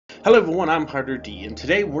Hello everyone, I'm Harder D, and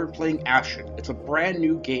today we're playing Ashen. It's a brand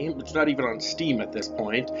new game. It's not even on Steam at this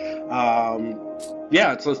point.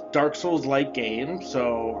 Yeah, it's a Dark Souls-like game,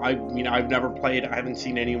 so I've never played it. I haven't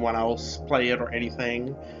seen anyone else play it or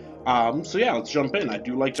anything. So yeah, let's jump in. I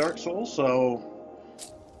do like Dark Souls, so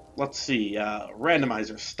let's see.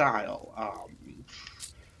 Randomizer style.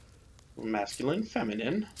 Masculine,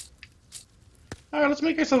 feminine. Alright, let's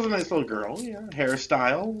make ourselves a nice little girl. Yeah,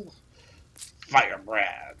 hairstyle.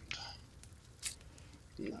 Firebrand.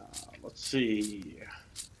 Let's see.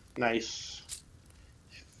 Nice.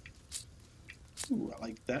 Ooh, I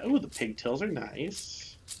like that. Ooh, the pigtails are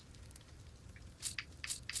nice.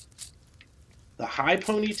 The high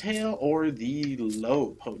ponytail or the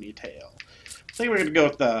low ponytail? I think we're going to go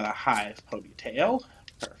with the high ponytail.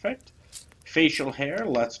 Perfect. Facial hair,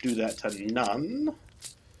 let's do that to none.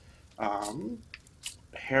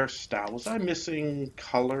 Hairstyle, was I missing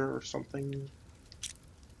color or something?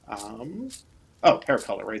 Oh, hair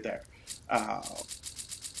color right there. Oh,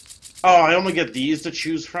 I only get these to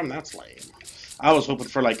choose from? That's lame. I was hoping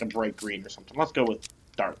for like a bright green or something. Let's go with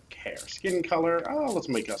dark hair. Skin color, oh, let's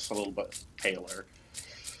make us a little bit paler.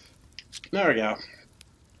 There we go.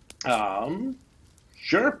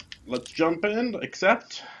 Sure, let's jump in,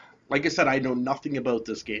 except, like I said, I know nothing about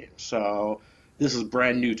this game, so this is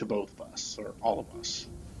brand new to both of us, or all of us.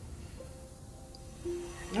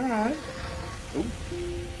 Alright. Ooh.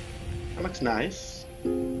 That looks nice.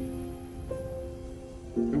 Ooh,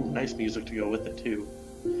 nice music to go with it, too.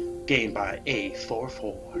 Game by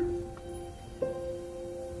A44.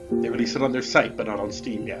 They released it on their site, but not on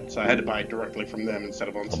Steam yet, so I had to buy it directly from them instead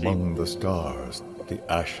of on Steam. Among the stars, the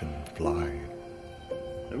Ashen fly.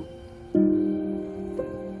 Ooh.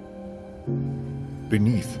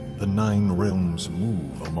 Beneath, the 9 realms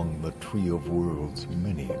move among the Tree of Worlds'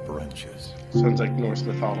 many branches. Sounds like Norse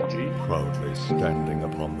mythology. Proudly standing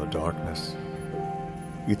upon the darkness,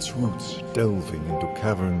 its roots delving into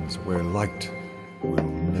caverns where light will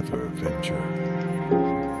never venture.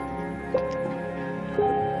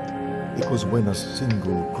 It was when a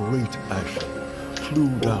single great ashen flew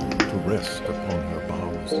down to rest upon her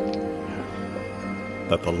boughs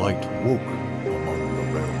that the light woke among the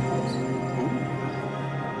realms. Ooh.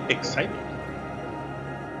 Exciting.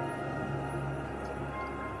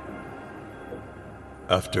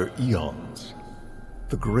 After eons,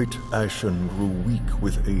 the great Ashen grew weak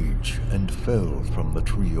with age and fell from the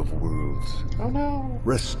Tree of Worlds, Oh no.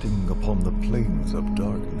 resting upon the plains of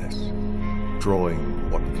darkness, drawing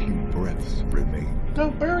what few breaths remained. No,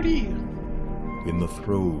 birdie. In the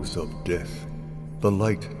throes of death, the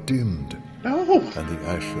light dimmed, No. and the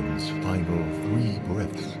Ashen's final 3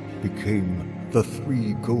 breaths became the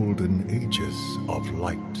 3 golden ages of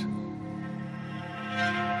light.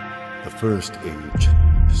 The first age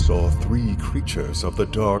saw 3 creatures of the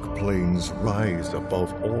dark plains rise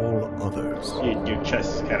above all others. Your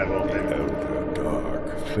chest is kind of The open. Elder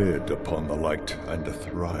Dark fed upon the light and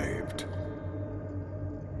thrived.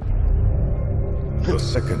 The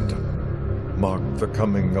second marked the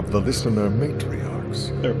coming of the listener matriarchs,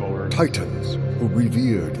 They're bored. titans who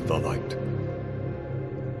revered the light.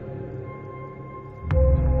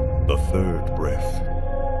 The third breath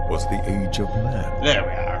was the age of man, There we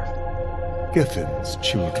are. Geffin's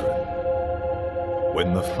children.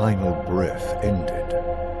 When the final breath ended,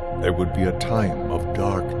 there would be a time of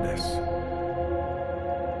darkness.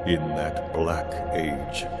 In that black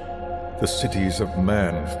age, the cities of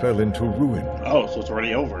man fell into ruin, Oh, so it's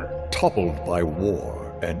already over. toppled by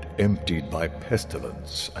war and emptied by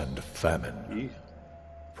pestilence and famine. Eek.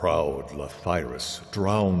 Proud Lathyrus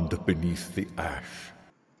drowned beneath the ash.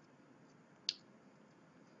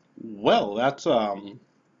 Well, that's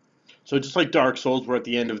so just like Dark Souls, we're at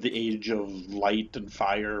the end of the age of light and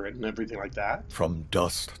fire and everything like that. From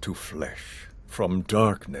dust to flesh, from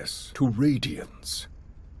darkness to radiance.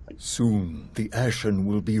 Soon the Ashen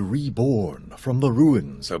will be reborn from the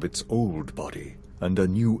ruins of its old body, and a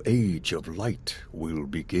new age of light will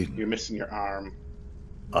begin. You're missing your arm.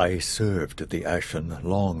 I served the Ashen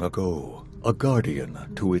long ago, a guardian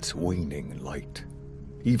to its waning light,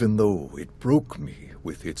 even though it broke me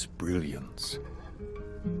with its brilliance.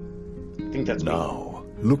 I think that's me. Now,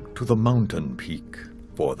 look to the mountain peak,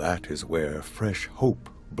 for that is where fresh hope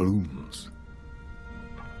blooms.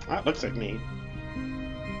 Ah, it looks like me.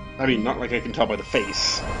 I mean, not like I can tell by the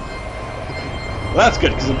face. Well, that's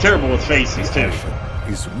good, because I'm terrible with faces, too. Ashen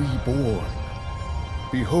is reborn.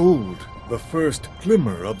 Behold the first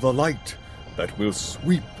glimmer of the light that will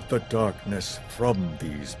sweep the darkness from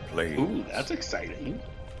these plains. Ooh, that's exciting.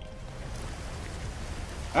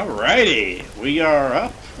 Alrighty, we are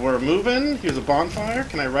up. We're moving. Here's a bonfire.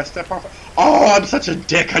 Can I rest that bonfire? Oh, I'm such a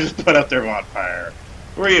dick. I just put out their bonfire.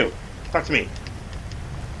 Who are you? Talk to me.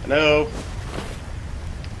 Hello?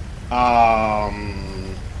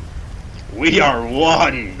 We are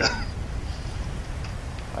one.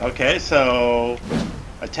 Okay, so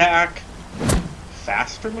attack.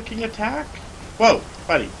 Faster looking attack? Whoa,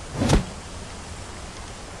 buddy.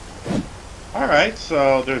 Alright,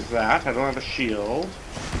 so there's that. I don't have a shield.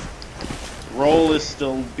 Roll is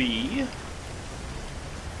still B.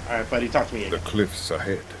 Alright, buddy, talk to me again. The cliffs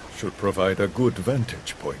ahead should provide a good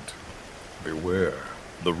vantage point. Beware,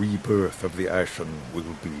 the rebirth of the Ashen will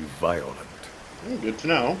be violent. Good to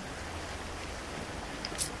know.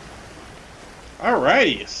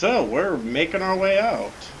 Alrighty, so we're making our way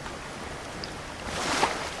out.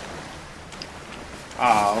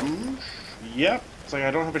 Yep. It's like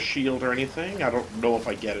I don't have a shield or anything. I don't know if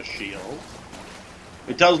I get a shield.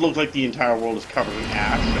 It does look like the entire world is covered in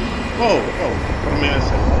ash. Whoa, what am I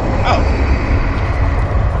missing?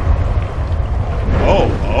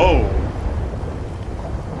 Oh.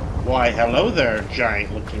 Why, hello there,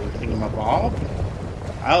 giant-looking thingamabob.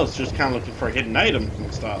 I was just kind of looking for hidden items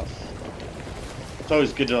and stuff. It's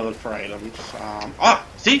always good to look for items.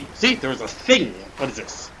 See, there was a thing. What is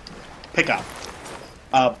this? Pick up.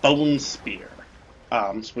 Bone spear.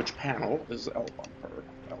 Switch panel is L bumper.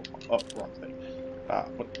 Wrong thing.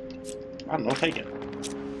 What? I don't know, take it.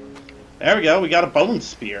 There we go, we got a bone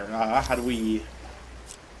spear. How do we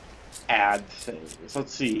add things?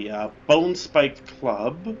 Let's see, bone spiked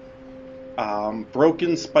club.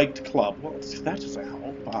 Broken spiked club. Well, let's see if that doesn't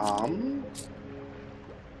help.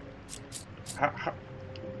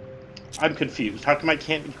 I'm confused. How come I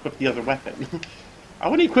can't equip the other weapon? I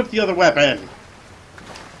want to equip the other weapon!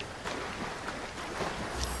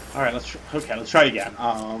 Alright, let's try again.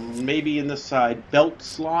 Maybe in this side, belt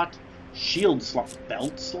slot, shield slot,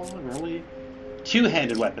 belt slot, really?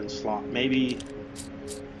 Two-handed weapon slot, maybe.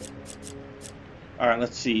 Alright,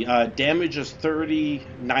 let's see. Damage is 30,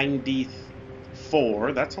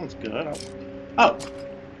 94. That sounds good. Oh.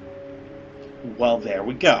 Well, there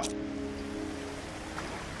we go.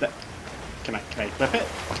 Can I equip it?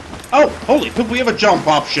 Oh, holy poop, we have a jump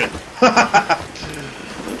option!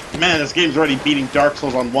 Man, this game's already beating Dark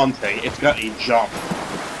Souls on one thing. It's got a jump.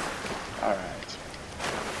 Alright.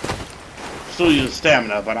 Still use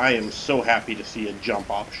stamina, but I am so happy to see a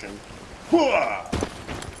jump option. Alright.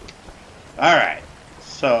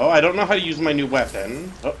 So, I don't know how to use my new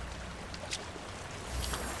weapon. Oh.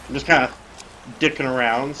 I'm just kind of dicking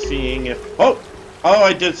around, seeing if... Oh,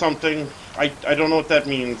 I did something. I don't know what that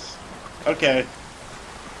means. Okay.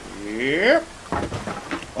 Yep.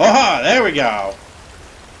 Aha, there we go.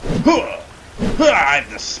 I'm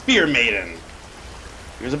the Spear Maiden.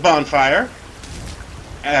 Here's a bonfire.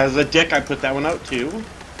 As a dick, I put that one out too.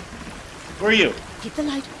 Where are you? Keep the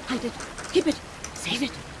light, hide it, keep it, save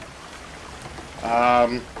it.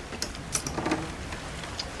 Kind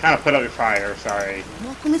of put out your fire, sorry.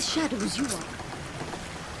 Walking with shadows, you are.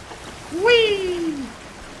 Whee!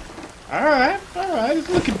 Alright, it's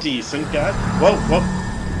looking decent, guys. Whoa.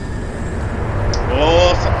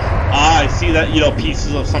 Oh, I see that,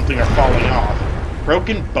 pieces of something are falling off.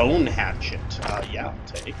 Broken bone hatchet. Yeah, I'll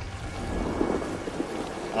take.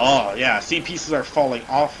 Oh, yeah, see, pieces are falling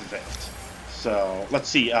off of it. So, let's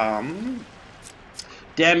see,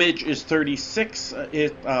 damage is 36,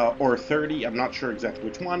 or 30, I'm not sure exactly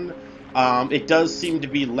which one. It does seem to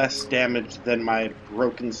be less damage than my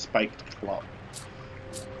broken spiked club.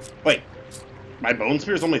 Wait, my bone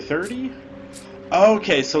spear is only 30?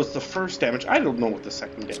 Okay, so it's the first damage. I don't know what the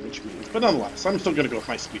second damage means, but nonetheless, I'm still gonna go with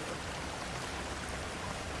my spear.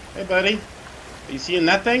 Hey, buddy. Are you seeing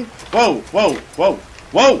that thing? Whoa!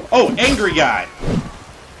 Oh, angry guy!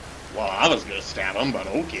 Well, I was gonna stab him, but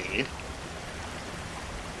okay.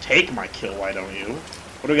 Take my kill, why don't you?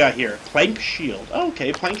 What do we got here? Plank shield. Oh,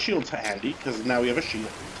 okay, plank shield's handy, because now we have a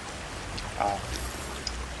shield.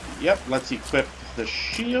 Yep, let's equip the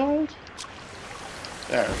shield.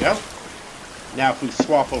 There we go. Now if we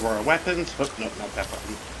swap over our weapons... Oh, nope, not that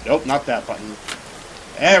button. Nope, not that button.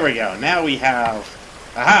 There we go. Now we have...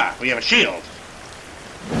 Aha! We have a shield.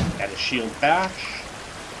 Add a shield bash.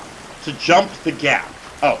 To jump the gap.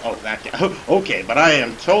 Oh, that gap. Okay, but I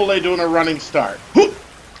am totally doing a running start.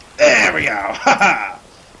 There we go. Haha!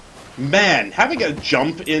 Man, having a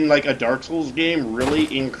jump in like a Dark Souls game really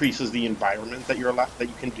increases the environment that you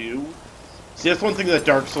can do. See, that's one thing that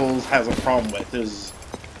Dark Souls has a problem with, is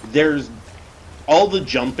there's all the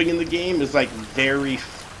jumping in the game is like very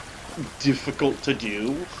difficult to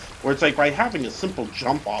do, where it's like by having a simple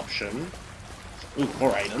jump option. Ooh,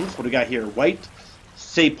 more items. What do we got here? White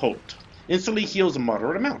Sapot. Instantly heals a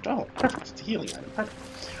moderate amount. Oh, perfect. It's a healing item.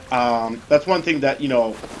 Perfect. That's one thing that, you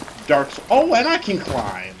know, Dark Souls... Oh, and I can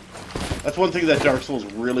climb! That's one thing that Dark Souls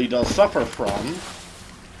really does suffer from.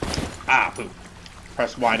 Ah, boom.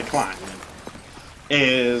 Press Y to climb.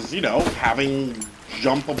 Is, you know, having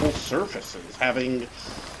jumpable surfaces. Having,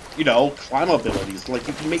 you know, climb abilities. Like,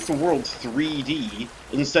 you can make the world 3D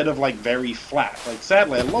instead of, like, very flat. Like,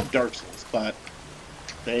 sadly, I love Dark Souls, but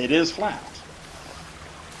it is flat.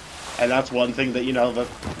 And that's one thing that, you know, that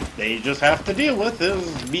they just have to deal with,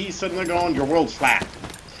 is me sitting there going, your world's flat.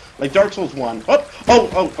 Like Dark Souls 1.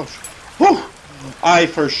 Oh! Whew! I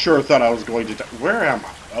for sure thought I was going to die. Where am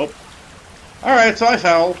I? Oh. Alright, so I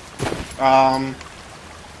fell.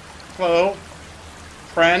 Hello?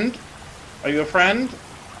 Friend? Are you a friend?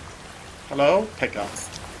 Hello? Pick up.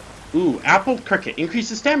 Ooh, Apple Cricket.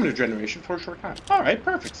 Increases stamina generation for a short time. Alright,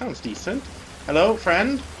 perfect. Sounds decent. Hello,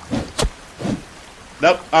 friend?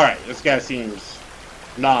 Nope. Alright, this guy seems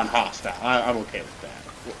non-hostile. I'm okay with that.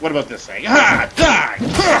 What about this thing? Ah! Die!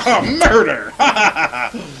 Murder!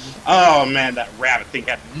 Oh, man, that rabbit thing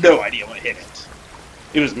had no idea what hit it.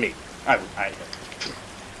 It was me. I hit it.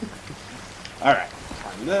 Alright,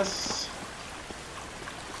 climb this.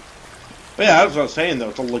 But yeah, that's what I was saying,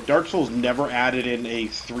 though. So, like, Dark Souls never added in a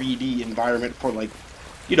 3D environment for, like,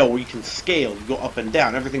 you know, where you can scale, you go up and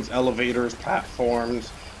down. Everything's elevators,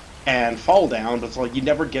 platforms, and fall down, but it's like you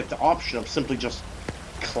never get the option of simply just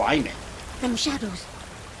climbing. Them shadows,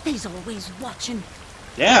 they's always watching.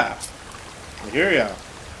 Yeah, I hear ya.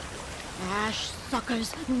 Ash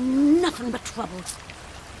suckers, nothing but trouble.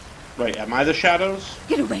 Wait, am I the shadows?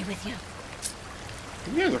 Get away with you.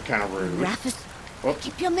 You guys are kind of rude. Raffet, Oh.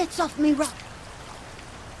 keep your mitts off me, rock.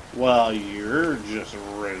 Well, you're just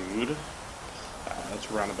rude.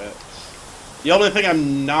 Let's run a bit. The only thing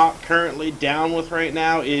I'm not currently down with right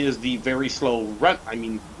now is the very slow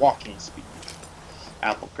walking speed.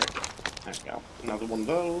 Apple Cricket. There we go. Another one of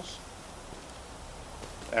those.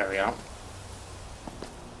 There we go.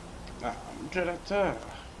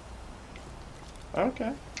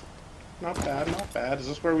 Okay. Not bad, not bad. Is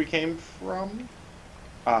this where we came from?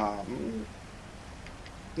 Well,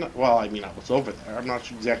 I mean, I was over there. I'm not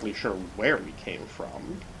exactly sure where we came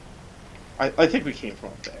from. I think we came from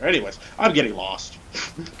up there. Anyways, I'm getting lost.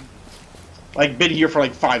 Like, been here for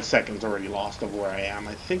like 5 seconds, already lost of where I am.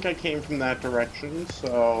 I think I came from that direction,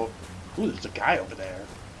 so... Ooh, there's a guy over there.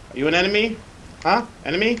 Are you an enemy? Huh?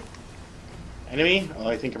 Enemy? Enemy? Oh,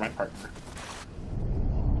 I think you're my partner.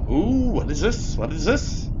 Ooh, what is this? What is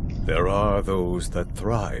this? There are those that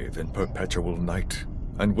thrive in perpetual night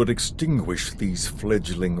and would extinguish these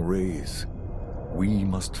fledgling rays. We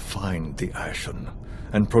must find the Ashen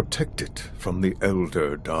and protect it from the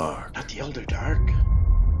Elder Dark. Not the Elder Dark.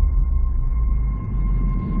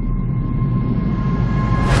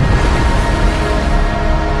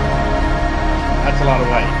 That's a lot of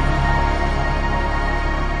light.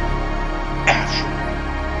 Ashen.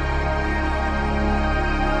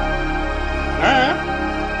 Alright.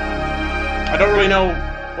 I don't really know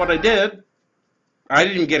what I did. I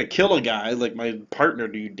didn't even get to kill a guy like my partner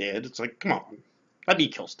dude did. It's like, come on. Let me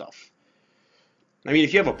kill stuff. I mean,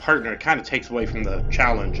 if you have a partner, it kind of takes away from the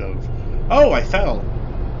challenge of, oh, I fell.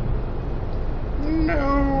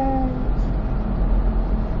 No.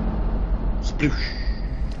 Sploosh.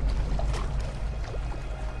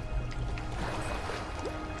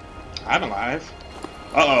 I'm alive.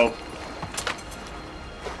 Uh-oh.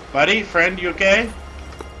 Buddy, friend, you okay?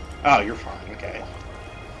 Oh, you're fine, okay.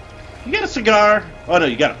 You got a cigar? Oh, no,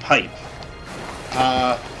 you got a pipe.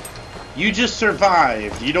 You just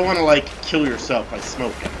survived. You don't want to, like, kill yourself by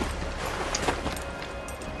smoking.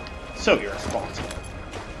 So irresponsible.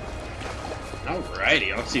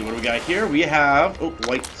 Alrighty, let's see what do we got here. We have, oh,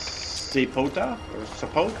 white sapota, or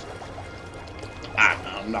sapote. I don't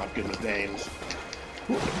know, I'm not good with names.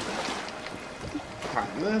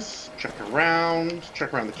 Climb this, check around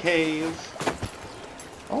the cave.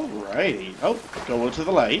 Alrighty, oh, go into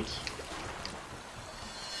the light.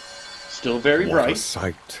 Still very What bright. a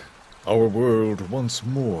sight. Our world once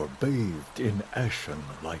more bathed in ashen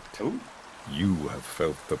light. Ooh. You have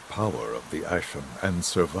felt the power of the Ashen and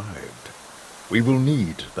survived. We will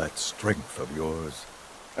need that strength of yours.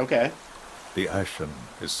 Okay. The Ashen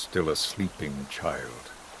is still a sleeping child,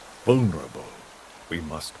 vulnerable. We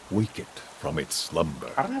must wake it from its slumber.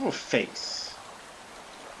 I don't have a face.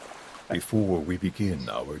 Before we begin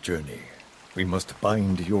our journey, we must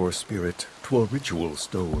bind your spirit to a ritual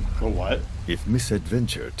stone. For what? If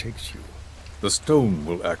misadventure takes you, the stone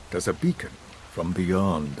will act as a beacon from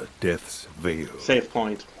beyond death's veil. Save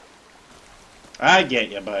point. I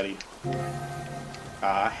get you, buddy.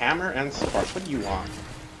 Hammer and spark. What do you want?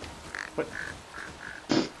 What?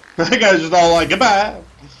 That guy's just all like, goodbye.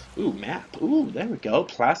 Ooh, map. Ooh, there we go.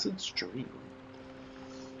 Placid Stream.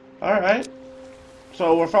 Alright.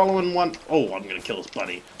 So we're following one. Oh, I'm gonna kill this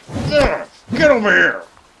bunny. Yeah, get over here.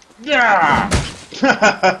 Yeah.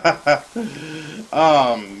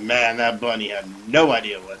 Oh man, that bunny had no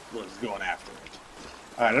idea what was going after it.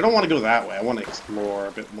 Alright, I don't want to go that way. I want to explore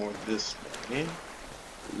a bit more this way.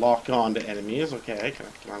 Lock on to enemies. Okay, can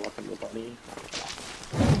I lock on the bunny?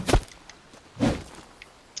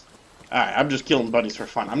 Alright, I'm just killing bunnies for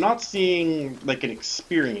fun. I'm not seeing like an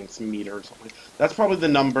experience meter or something. That's probably the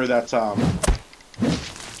number that's come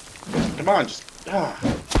on, just did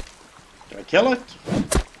I kill it?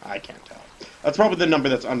 I can't tell. That's probably the number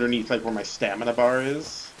that's underneath, like where my stamina bar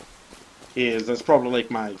is. That's probably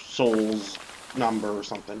like my soul's number or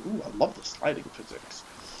something. Ooh, I love the sliding physics.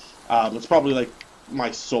 It's probably like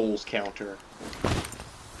my soul's counter.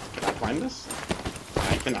 Can I climb this?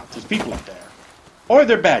 I cannot. There's people up there. Or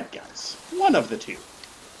they're bad guys. One of the two.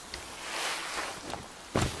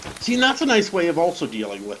 See, and that's a nice way of also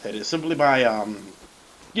dealing with it, is simply by,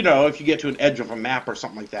 you know, if you get to an edge of a map or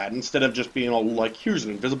something like that, instead of just being all like, here's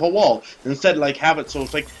an invisible wall, instead, like, have it so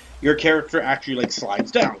it's like your character actually, like,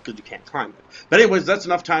 slides down, because you can't climb it. But anyways, that's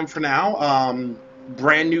enough time for now.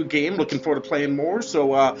 Brand new game, looking forward to playing more,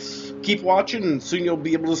 so keep watching, and soon you'll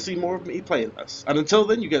be able to see more of me playing this. And until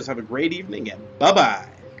then, you guys have a great evening, and bye-bye!